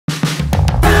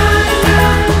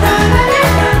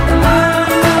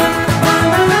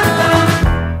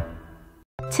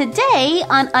Today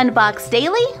on Unbox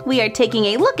Daily, we are taking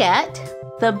a look at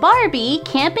the Barbie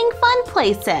Camping Fun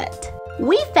Playset.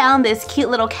 We found this cute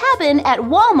little cabin at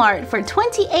Walmart for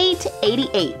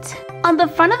 $28.88. On the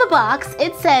front of the box,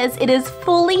 it says it is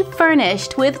fully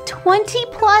furnished with 20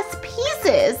 plus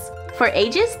pieces for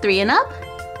ages 3 and up,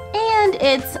 and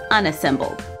it's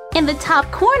unassembled. In the top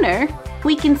corner,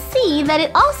 we can see that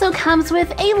it also comes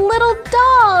with a little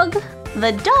dog.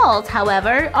 The dolls,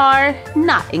 however, are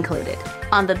not included.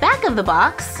 On the back of the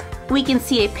box, we can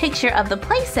see a picture of the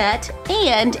playset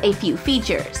and a few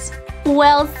features.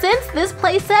 Well, since this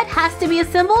playset has to be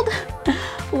assembled,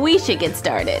 we should get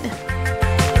started.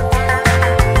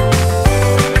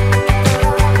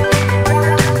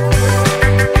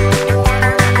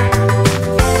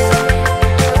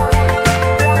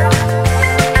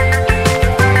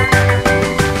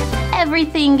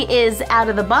 Everything is out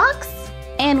of the box,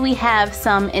 and we have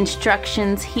some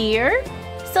instructions here.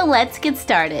 So let's get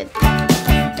started.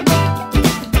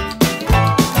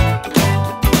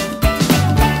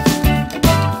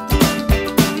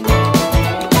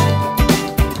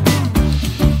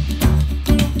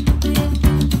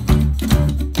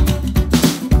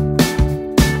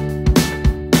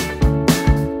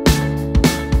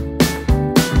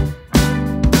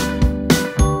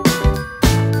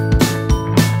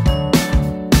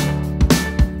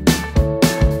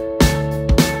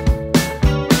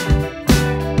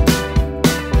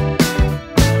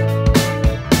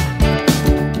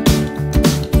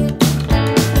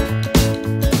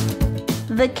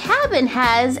 The cabin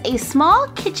has a small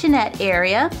kitchenette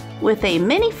area with a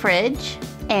mini fridge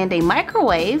and a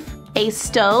microwave, a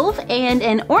stove, and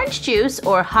an orange juice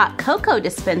or hot cocoa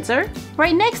dispenser.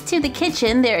 Right next to the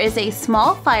kitchen, there is a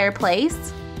small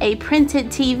fireplace, a printed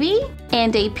TV,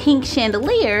 and a pink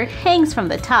chandelier hangs from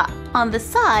the top. On the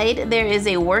side, there is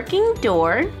a working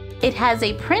door. It has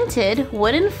a printed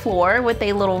wooden floor with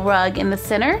a little rug in the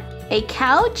center, a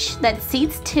couch that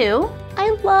seats 2.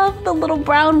 I love the little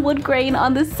brown wood grain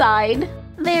on the side.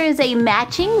 There is a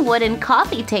matching wooden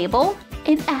coffee table.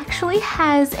 It actually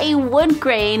has a wood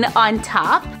grain on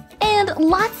top and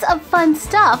lots of fun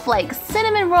stuff like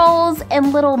cinnamon rolls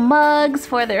and little mugs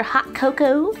for their hot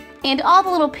cocoa. And all the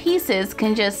little pieces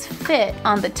can just fit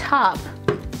on the top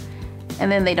and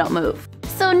then they don't move.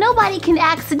 So nobody can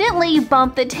accidentally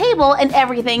bump the table and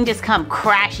everything just come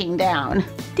crashing down.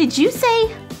 Did you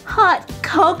say hot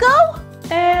cocoa?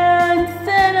 And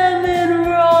cinnamon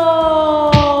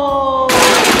rolls!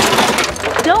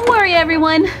 Don't worry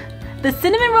everyone, the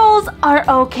cinnamon rolls are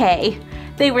okay.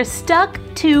 They were stuck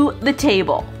to the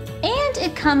table. And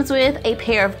it comes with a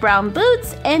pair of brown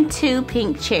boots and 2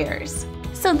 pink chairs.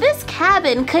 So this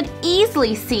cabin could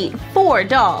easily seat 4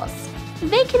 dolls.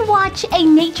 They can watch a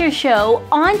nature show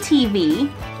on TV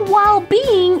while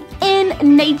being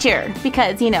in nature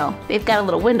because, you know, they've got a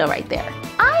little window right there.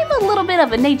 I'm a little bit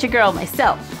of a nature girl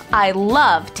myself. I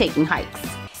love taking hikes.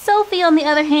 Sophie, on the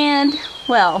other hand,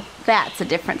 well, that's a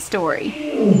different story.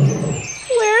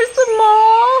 Where's the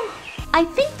mall? I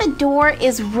think the door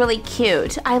is really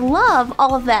cute. I love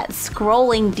all of that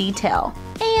scrolling detail.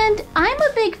 And I'm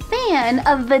a big fan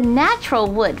of the natural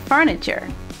wood furniture.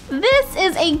 This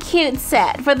is a cute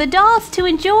set for the dolls to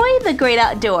enjoy the great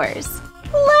outdoors.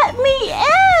 Let me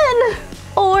in!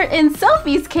 Or in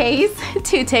Sophie's case,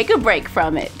 to take a break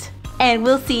from it. And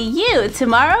we'll see you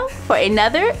tomorrow for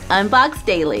another Unbox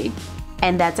Daily.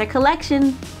 And that's our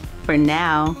collection for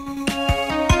now.